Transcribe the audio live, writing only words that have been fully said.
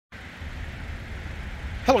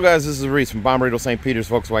Hello guys, this is Reese from Bommarito St. Peter's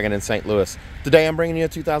Volkswagen in St. Louis. Today I'm bringing you a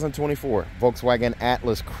 2024 Volkswagen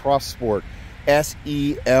Atlas Cross Sport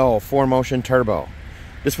SEL 4Motion Turbo.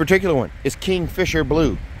 This particular one is Kingfisher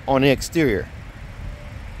blue on the exterior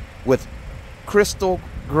with crystal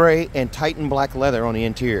gray and Titan black leather on the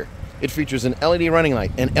interior. It features an LED running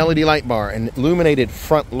light, an LED light bar, an illuminated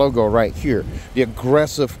front logo right here, the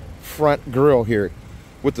aggressive front grille here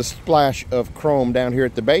with the splash of chrome down here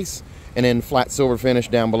at the base, and then flat silver finish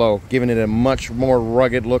down below, giving it a much more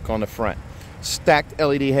rugged look on the front. Stacked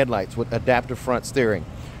LED headlights with adaptive front steering.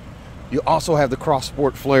 You also have the Cross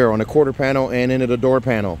Sport flare on the quarter panel and into the door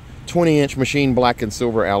panel. 20-inch machine black and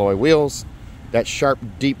silver alloy wheels. That sharp,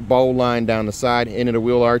 deep bow line down the side, into the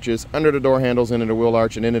wheel arches, under the door handles, into the wheel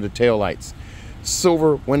arch, and into the tail lights.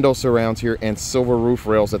 Silver window surrounds here and silver roof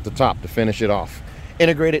rails at the top to finish it off.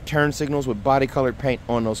 Integrated turn signals with body-colored paint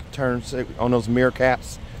on those mirror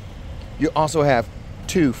caps. You also have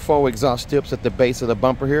two faux exhaust tips at the base of the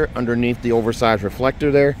bumper here, underneath the oversized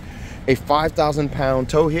reflector there. A 5,000-pound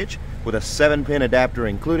tow hitch with a 7-pin adapter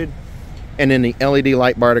included. And then the LED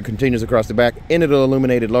light bar that continues across the back, into the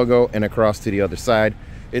illuminated logo, and across to the other side.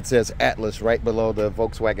 It says Atlas right below the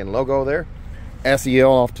Volkswagen logo there.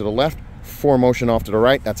 SEL off to the left, 4Motion off to the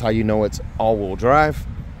right. That's how you know it's all-wheel drive.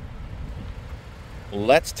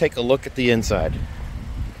 Let's take a look at the inside.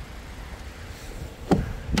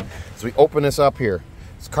 So we open this up here.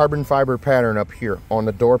 It's carbon fiber pattern up here on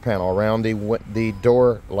the door panel around the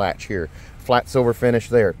door latch here. Flat silver finish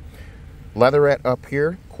there. Leatherette up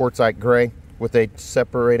here, quartzite gray with a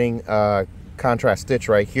separating contrast stitch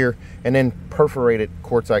right here, and then perforated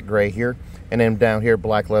quartzite gray here, and then down here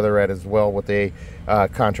black leatherette as well with a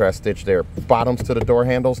contrast stitch there. Bottoms to the door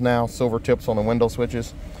handles now, silver tips on the window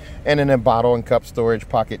switches, and then a bottle and cup storage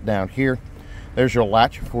pocket down here. There's your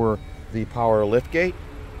latch for the power lift gate.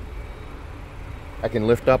 I can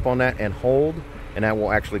lift up on that and hold, and that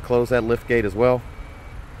will actually close that lift gate as well.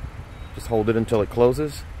 Just hold it until it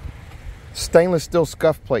closes. Stainless steel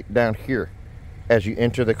scuff plate down here as you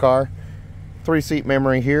enter the car. 3-seat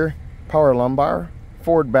memory here. Power lumbar.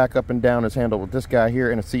 Forward back up and down is handled with this guy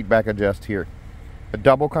here, and a seat back adjust here. A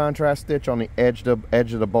double contrast stitch on the edge of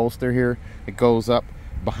the bolster here. It goes up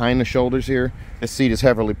behind the shoulders here. The seat is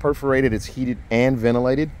heavily perforated. It's heated and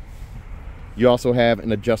ventilated. You also have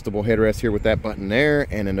an adjustable headrest here with that button there,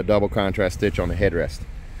 and then a double contrast stitch on the headrest.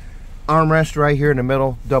 Armrest right here in the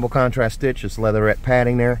middle, double contrast stitch, it's leatherette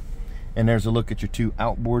padding there. And there's a look at your two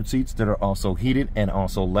outboard seats that are also heated and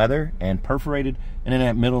also leather and perforated. And then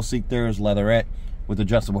that middle seat there is leatherette with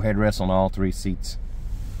adjustable headrests on all 3 seats.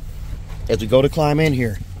 As we go to climb in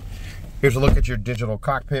here, here's a look at your digital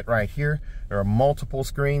cockpit right here. There are multiple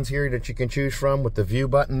screens here that you can choose from with the view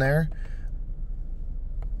button there.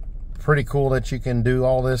 Pretty cool that you can do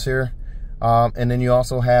all this here. And then you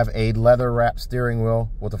also have a leather wrapped steering wheel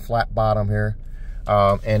with a flat bottom here.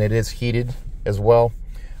 And it is heated as well.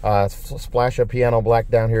 Splash of piano black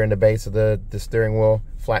down here in the base of the steering wheel.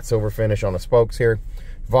 Flat silver finish on the spokes here.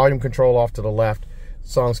 Volume control off to the left.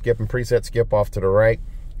 Song skip and preset skip off to the right.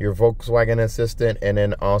 Your Volkswagen Assistant, and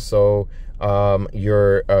then also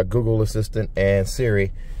your Google Assistant and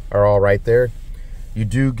Siri are all right there. You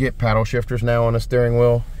do get paddle shifters now on the steering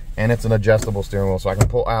wheel. And it's an adjustable steering wheel, so I can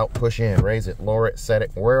pull out, push in, raise it, lower it, set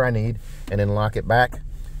it where I need, and then lock it back.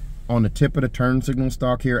 On the tip of the turn signal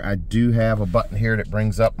stalk here, I do have a button here that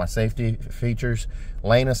brings up my safety features: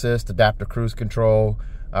 lane assist, adaptive cruise control,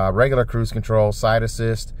 regular cruise control, side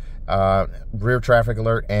assist, rear traffic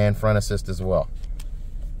alert, and front assist as well.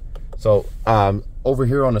 So over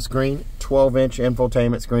here on the screen, 12-inch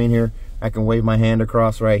infotainment screen here. I can wave my hand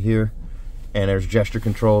across right here, and there's gesture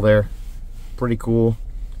control there. Pretty cool.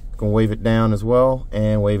 Can wave it down as well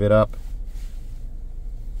and wave it up.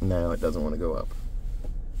 No, it doesn't want to go up.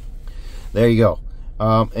 There you go.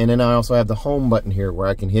 And then I also have the home button here, where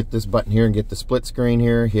I can hit this button here and get the split screen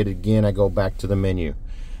here. Hit it again, I go back to the menu.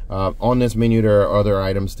 On this menu there are other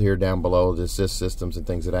items here down below, the assist systems and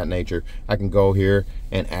things of that nature. I can go here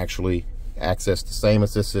and actually access the same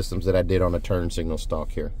assist systems that I did on the turn signal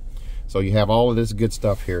stalk here. So you have all of this good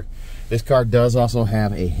stuff here. This car does also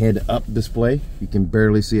have a head-up display. You can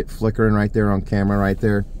barely see it flickering right there on camera right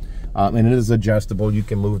there. And it is adjustable. You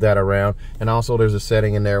can move that around. And also there's a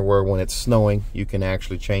setting in there where when it's snowing, you can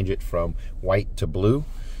actually change it from white to blue.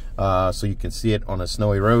 So you can see it on a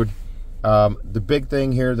snowy road. The big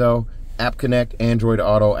thing here though, App Connect, Android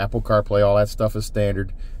Auto, Apple CarPlay, all that stuff is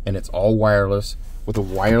standard. And it's all wireless with a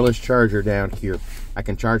wireless charger down here. I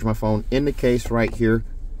can charge my phone in the case right here,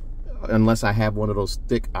 unless I have one of those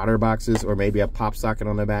thick outer boxes or maybe a pop socket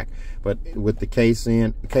on the back. But with the case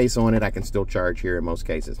on it, I can still charge here in most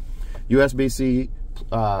cases. USB-C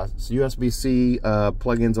USB-C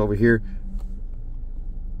plugins over here.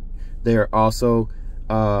 They're also,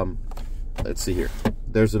 let's see here.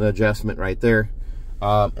 There's an adjustment right there.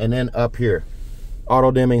 And then up here,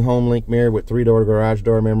 auto dimming home link mirror with 3-door garage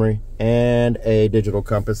door memory and a digital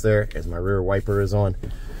compass there as my rear wiper is on.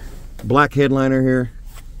 Black headliner here.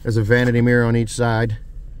 There's a vanity mirror on each side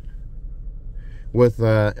with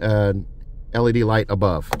an LED light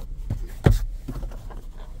above.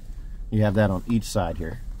 You have that on each side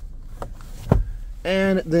here.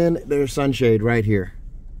 And then there's sunshade right here.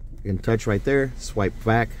 You can touch right there, swipe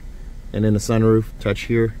back, and then the sunroof, touch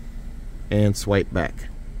here, and swipe back.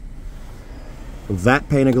 That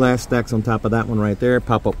pane of glass stacks on top of that one right there.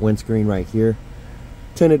 Pop-up windscreen right here.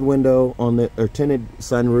 Tinted window on the, or tinted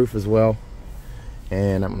sunroof as well.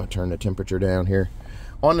 And I'm going to turn the temperature down here.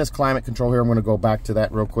 On this climate control here, I'm going to go back to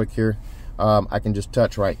that real quick here. I can just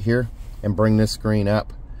touch right here and bring this screen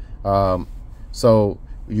up. So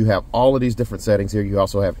you have all of these different settings here. You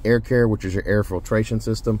also have air care, which is your air filtration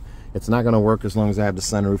system. It's not going to work as long as I have the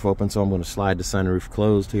sunroof open, so I'm going to slide the sunroof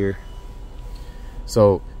closed here.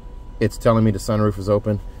 So it's telling me the sunroof is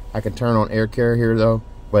open. I can turn on air care here though,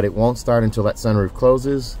 but it won't start until that sunroof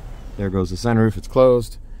closes. There goes the sunroof, it's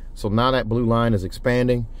closed. So now that blue line is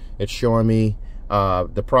expanding. It's showing me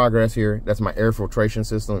the progress here. That's my air filtration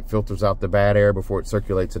system. It filters out the bad air before it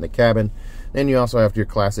circulates in the cabin. Then you also have your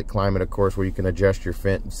classic climate, of course, where you can adjust your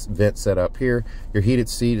vent setup here. Your heated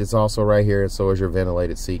seat is also right here, and so is your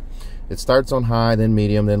ventilated seat. It starts on high, then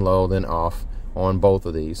medium, then low, then off on both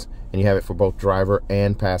of these. And you have it for both driver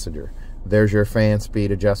and passenger. There's your fan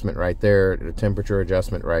speed adjustment right there, the temperature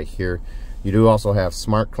adjustment right here. You do also have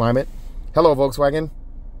smart climate. Hello, Volkswagen.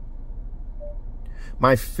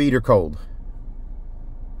 My feet are cold.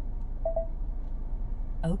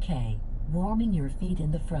 Okay, warming your feet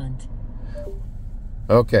in the front.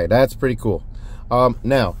 Okay, that's pretty cool.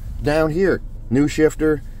 Now, down here, new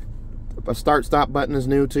shifter. A start-stop button is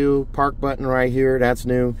new too. Park button right here, that's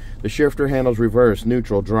new. The shifter handles reverse,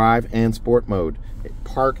 neutral, drive, and sport mode.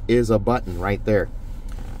 Park is a button right there.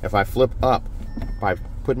 If I flip up, by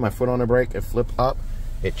putting my foot on the brake and flip up,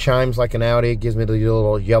 it chimes like an Audi. It gives me the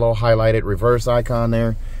little yellow highlighted reverse icon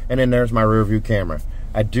there. And then there's my rear view camera.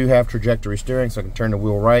 I do have trajectory steering, so I can turn the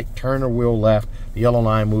wheel right, turn the wheel left. The yellow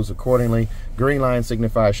line moves accordingly. Green line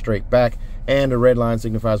signifies straight back, and the red line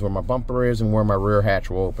signifies where my bumper is and where my rear hatch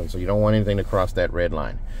will open, so you don't want anything to cross that red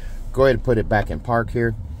line. Go ahead and put it back in park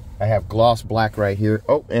here. I have gloss black right here.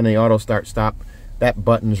 Oh, and the auto start stop. That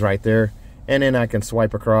button's right there. And then I can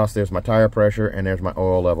swipe across. There's my tire pressure, and there's my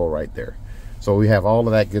oil level right there. So we have all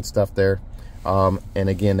of that good stuff there. And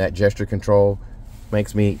again, that gesture control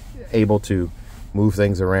makes me able to move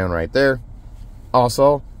things around right there.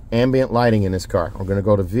 Also, ambient lighting in this car. I'm going to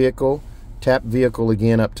go to vehicle, tap vehicle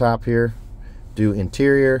again up top here, do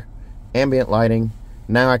interior, ambient lighting.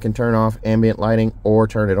 Now I can turn off ambient lighting or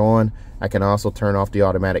turn it on. I can also turn off the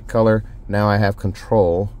automatic color. Now I have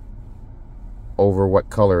control over what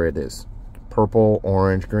color it is. Purple,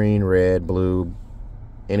 orange, green, red, blue,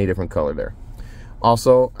 any different color there.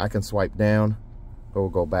 Also, I can swipe down. We'll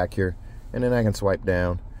go back here, and then I can swipe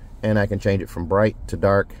down, and I can change it from bright to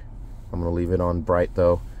dark. I'm going to leave it on bright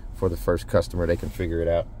though for the first customer. They can figure it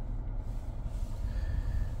out.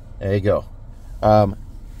 There you go.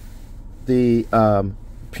 The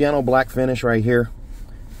piano black finish right here,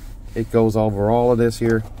 it goes over all of this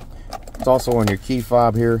here. It's also on your key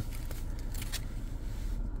fob here.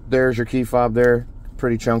 There's your key fob there,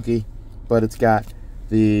 pretty chunky, but it's got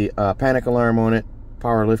the panic alarm on it,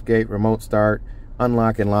 power lift gate, remote start,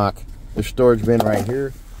 unlock and lock. There's storage bin right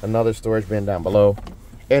here, another storage bin down below,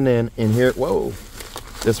 and then in here, whoa,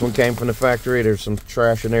 this one came from the factory. There's some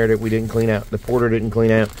trash in there that we didn't clean out, the porter didn't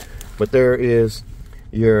clean out, but there is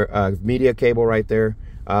your media cable right there.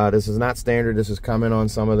 This is not standard. This is coming on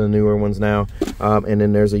some of the newer ones now. And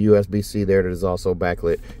then there's a USB-C there that is also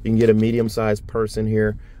backlit. You can get a medium-sized purse in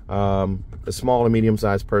here, a small to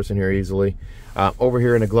medium-sized purse in here easily. Over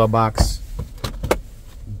here in the glove box,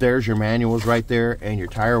 there's your manuals right there and your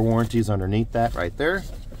tire warranties underneath that right there.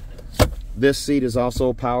 This seat is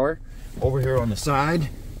also power. Over here on the side,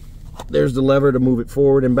 there's the lever to move it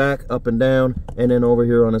forward and back, up and down, and then over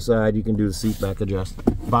here on the side you can do the seat back adjust.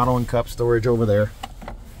 Bottle and cup storage over there.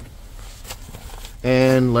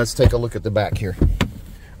 And let's take a look at the back here.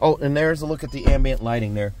 Oh, and there's a look at the ambient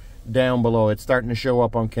lighting there down below. It's starting to show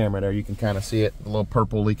up on camera there. You can kind of see it, a little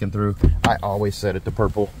purple leaking through. I always set it to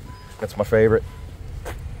purple. That's my favorite.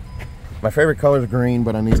 My favorite color is green,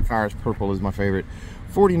 but on these cars, purple is my favorite.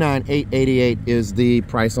 $49,888 is the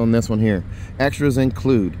price on this one here. Extras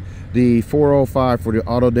include the 405 for the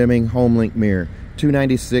auto dimming home link mirror,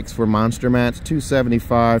 $296 for monster mats,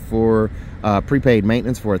 $275 for prepaid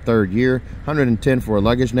maintenance for a 3rd year, $110 for a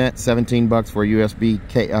luggage net, $17 for a USB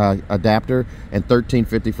adapter, and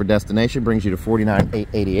 $13.50 for destination. Brings you to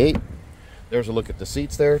 $49,888. There's a look at the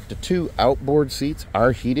seats there. The 2 outboard seats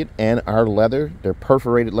are heated and are leather. They're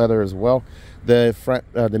perforated leather as well. The front,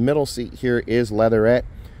 the middle seat here is leatherette.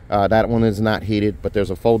 That one is not heated, but there's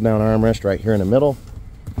a fold-down armrest right here in the middle.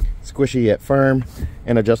 Squishy yet firm,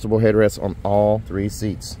 and adjustable headrests on all 3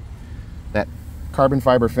 seats. That carbon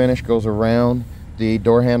fiber finish goes around the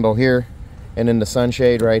door handle here, and then the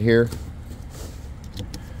sunshade right here.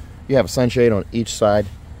 You have a sunshade on each side,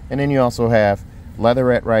 and then you also have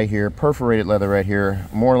leatherette right here, perforated leatherette here,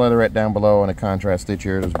 more leatherette down below, and a contrast stitch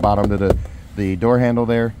here. There's bottom to the door handle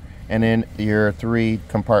there, and then your 3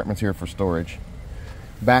 compartments here for storage.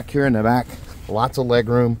 Back here in the back, lots of leg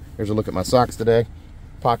room. Here's a look at my socks today.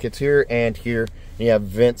 Pockets here and here. You have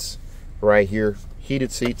vents right here.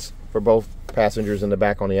 Heated seats for both passengers in the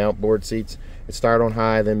back on the outboard seats. It starts on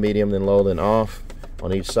high, then medium, then low, then off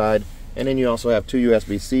on each side. And then you also have 2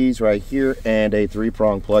 USB-Cs right here and a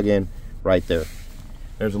 3-prong plug-in right there.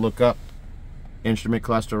 There's a look up. Instrument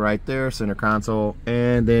cluster right there, center console,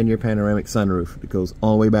 and then your panoramic sunroof that goes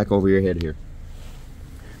all the way back over your head here.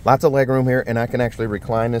 Lots of leg room here, and I can actually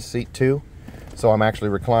recline this seat too. So I'm actually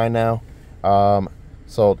reclined now.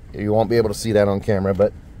 So you won't be able to see that on camera,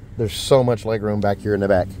 but there's so much leg room back here in the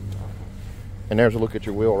back. And there's a look at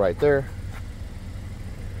your wheel right there.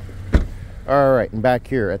 All right, and back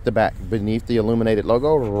here at the back, beneath the illuminated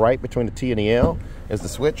logo, right between the T and the L, is the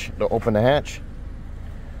switch to open the hatch.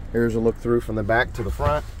 Here's a look through from the back to the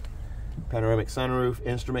front. Panoramic sunroof,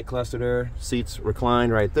 instrument cluster there, seats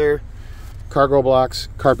reclined right there. Cargo blocks,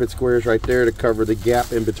 carpet squares right there to cover the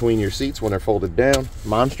gap in between your seats when they're folded down.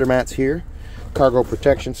 Monster mats here. Cargo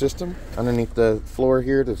protection system. Underneath the floor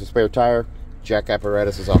here, there's a spare tire. Jack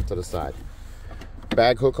apparatus is off to the side.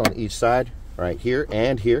 Bag hook on each side, right here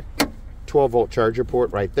and here. 12-volt charger port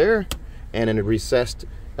right there. And a recessed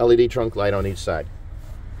LED trunk light on each side.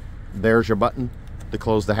 There's your button to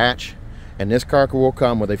close the hatch. And this car will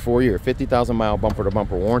come with a 4-year, 50,000-mile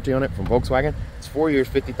bumper-to-bumper warranty on it from Volkswagen. It's 4 years,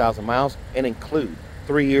 50,000 miles, and include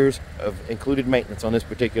 3 years of included maintenance on this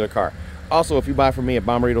particular car. Also, if you buy from me at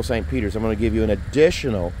Bommarito St. Peter's, I'm going to give you an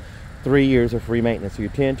additional 3 years of free maintenance. So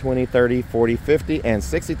your 10, 20, 30, 40, 50, and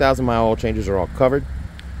 60,000-mile oil changes are all covered.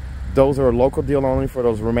 Those are a local deal only for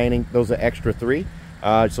those remaining. Those are extra 3.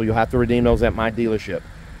 So you'll have to redeem those at my dealership.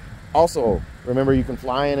 Also, remember, you can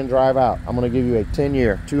fly in and drive out. I'm going to give you a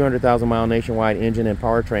 10-year, 200,000-mile nationwide engine and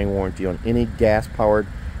powertrain warranty on any gas-powered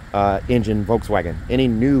engine Volkswagen. Any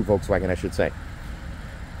new Volkswagen, I should say.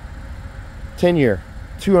 10-year,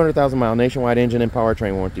 200,000-mile nationwide engine and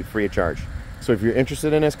powertrain warranty, free of charge. So if you're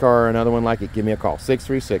interested in this car or another one like it, give me a call.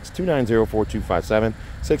 636-290-4257.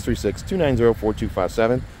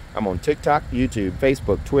 636-290-4257. I'm on TikTok, YouTube,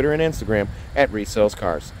 Facebook, Twitter, and Instagram at Reese Sells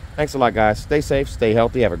Cars. Thanks a lot, guys. Stay safe, stay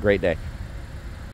healthy, have a great day.